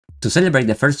To celebrate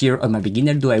the first year of my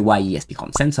beginner DIY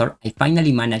ESPHome sensor, I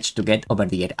finally managed to get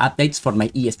over-the-air updates for my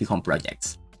ESPHome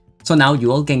projects. So now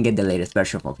you all can get the latest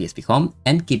version of ESPHome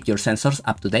and keep your sensors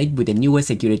up to date with the newest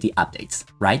security updates,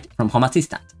 right from Home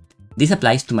Assistant. This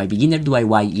applies to my beginner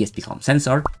DIY ESPHome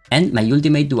sensor and my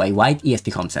ultimate DIY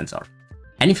ESPHome sensor.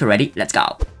 And if you're ready, let's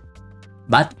go!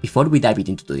 But before we dive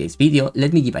into today's video,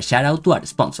 let me give a shout out to our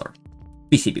sponsor,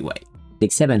 PCBWay. The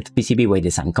 7th PCBWay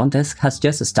Design Contest has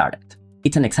just started.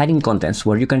 It's an exciting contest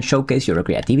where you can showcase your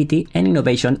creativity and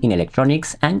innovation in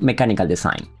electronics and mechanical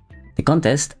design. The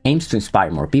contest aims to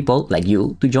inspire more people like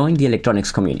you to join the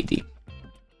electronics community.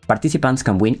 Participants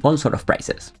can win all sorts of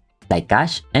prizes, like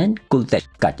cash and cool tech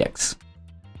gadgets.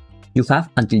 You have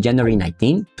until January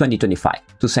 19,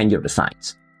 2025 to send your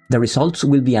designs. The results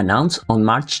will be announced on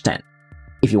March 10.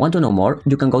 If you want to know more,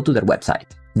 you can go to their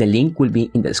website. The link will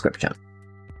be in the description.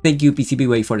 Thank you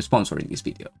PCBWay for sponsoring this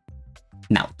video.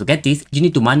 Now, to get this, you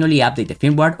need to manually update the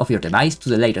firmware of your device to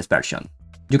the latest version.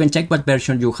 You can check what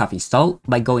version you have installed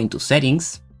by going to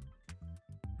Settings,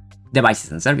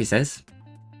 Devices and Services,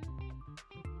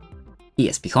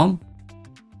 ESPHome,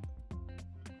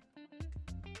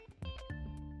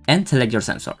 and select your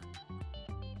sensor.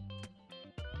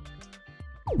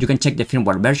 You can check the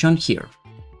firmware version here.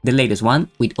 The latest one,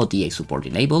 with OTA support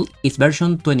enabled, is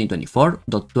version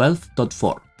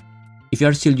 2024.12.4. If you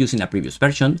are still using a previous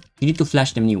version, you need to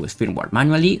flash the newest firmware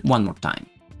manually one more time.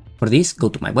 For this, go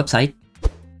to my website,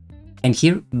 and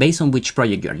here, based on which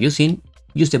project you are using,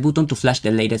 use the button to flash the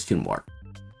latest firmware.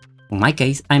 In my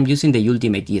case, I'm using the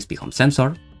Ultimate ESPHome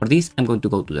sensor. For this, I'm going to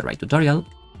go to the right tutorial,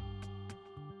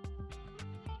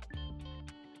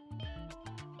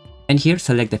 and here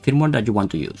select the firmware that you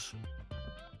want to use.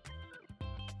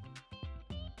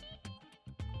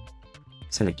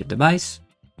 Select your device,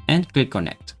 and click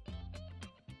Connect.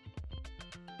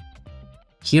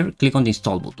 Here, click on the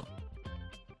Install button.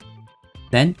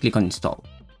 Then click on Install.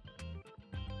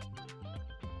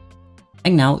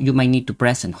 And now you might need to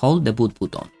press and hold the boot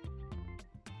button.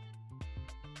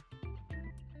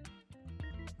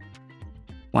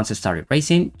 Once it starts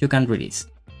racing, you can release.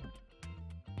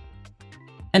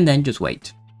 And then just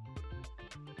wait.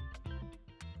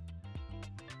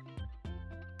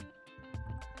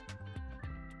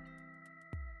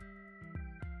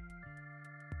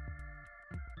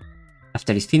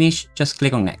 After it's finished, just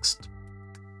click on Next.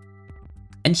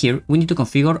 And here, we need to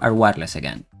configure our wireless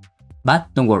again.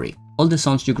 But don't worry, all the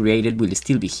sounds you created will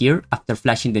still be here after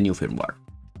flashing the new firmware.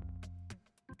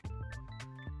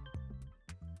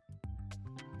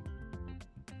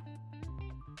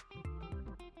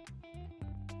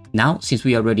 Now, since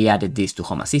we already added this to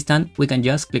Home Assistant, we can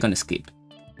just click on Skip.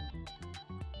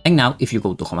 And now, if you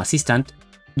go to Home Assistant,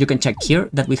 you can check here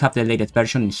that we have the latest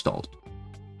version installed.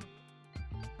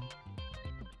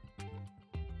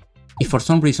 If for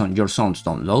some reason your sounds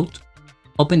don't load,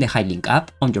 open the HiLink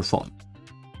app on your phone.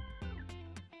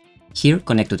 Here,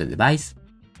 connect to the device,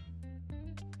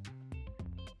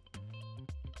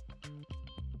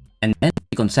 and then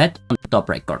click on Set on the top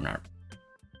right corner.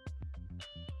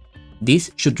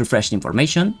 This should refresh the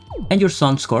information, and your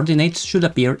sound's coordinates should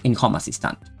appear in Home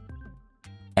Assistant.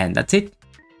 And that's it!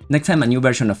 Next time a new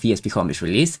version of ESPHome is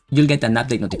released, you'll get an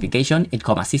update notification in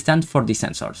Home Assistant for these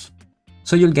sensors.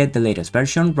 So you'll get the latest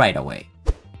version right away.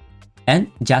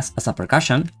 And just as a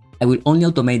precaution, I will only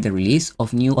automate the release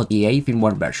of new OTA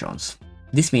firmware versions.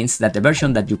 This means that the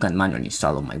version that you can manually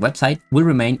install on my website will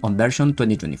remain on version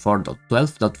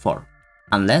 2024.12.4,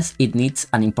 unless it needs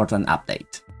an important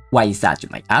update. Why is that, you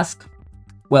might ask?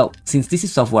 Well, since this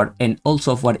is software and all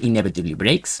software inevitably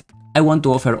breaks, I want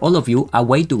to offer all of you a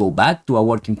way to go back to a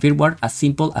working firmware as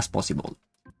simple as possible.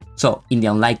 So, in the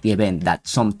unlikely event that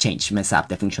some change mess up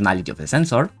the functionality of the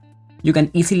sensor, you can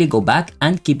easily go back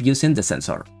and keep using the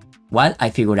sensor, while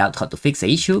I figure out how to fix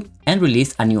the issue and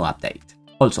release a new update.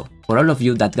 Also, for all of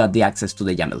you that got the access to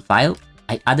the YAML file,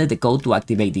 I added the code to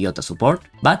activate the OTA support,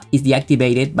 but it's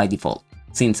deactivated by default,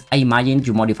 since I imagined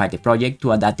you modified the project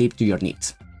to adapt it to your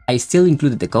needs. I still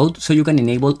included the code so you can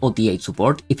enable OTA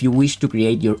support if you wish to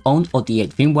create your own OTA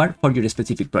firmware for your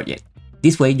specific project.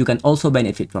 This way you can also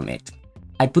benefit from it.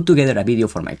 I put together a video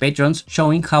for my patrons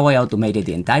showing how I automated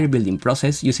the entire building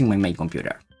process using my main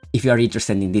computer. If you are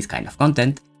interested in this kind of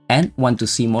content and want to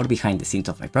see more behind the scenes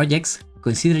of my projects,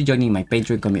 consider joining my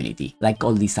Patreon community like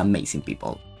all these amazing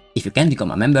people. If you can't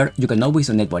become a member, you can always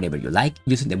donate whatever you like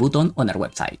using the button on our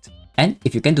website. And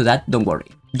if you can't do that, don't worry.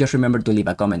 Just remember to leave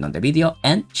a comment on the video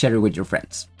and share it with your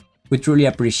friends. We truly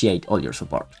appreciate all your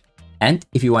support. And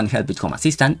if you want help with Home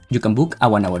Assistant, you can book a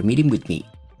 1-hour meeting with me,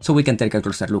 so we can take a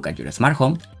closer look at your smart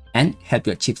home and help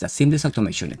you achieve a seamless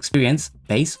automation experience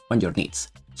based on your needs.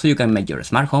 so you can make your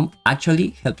smart home actually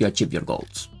help you achieve your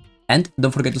goals. And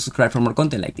don't forget to subscribe for more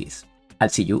content like this. I'll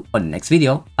see you on the next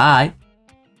video. Bye!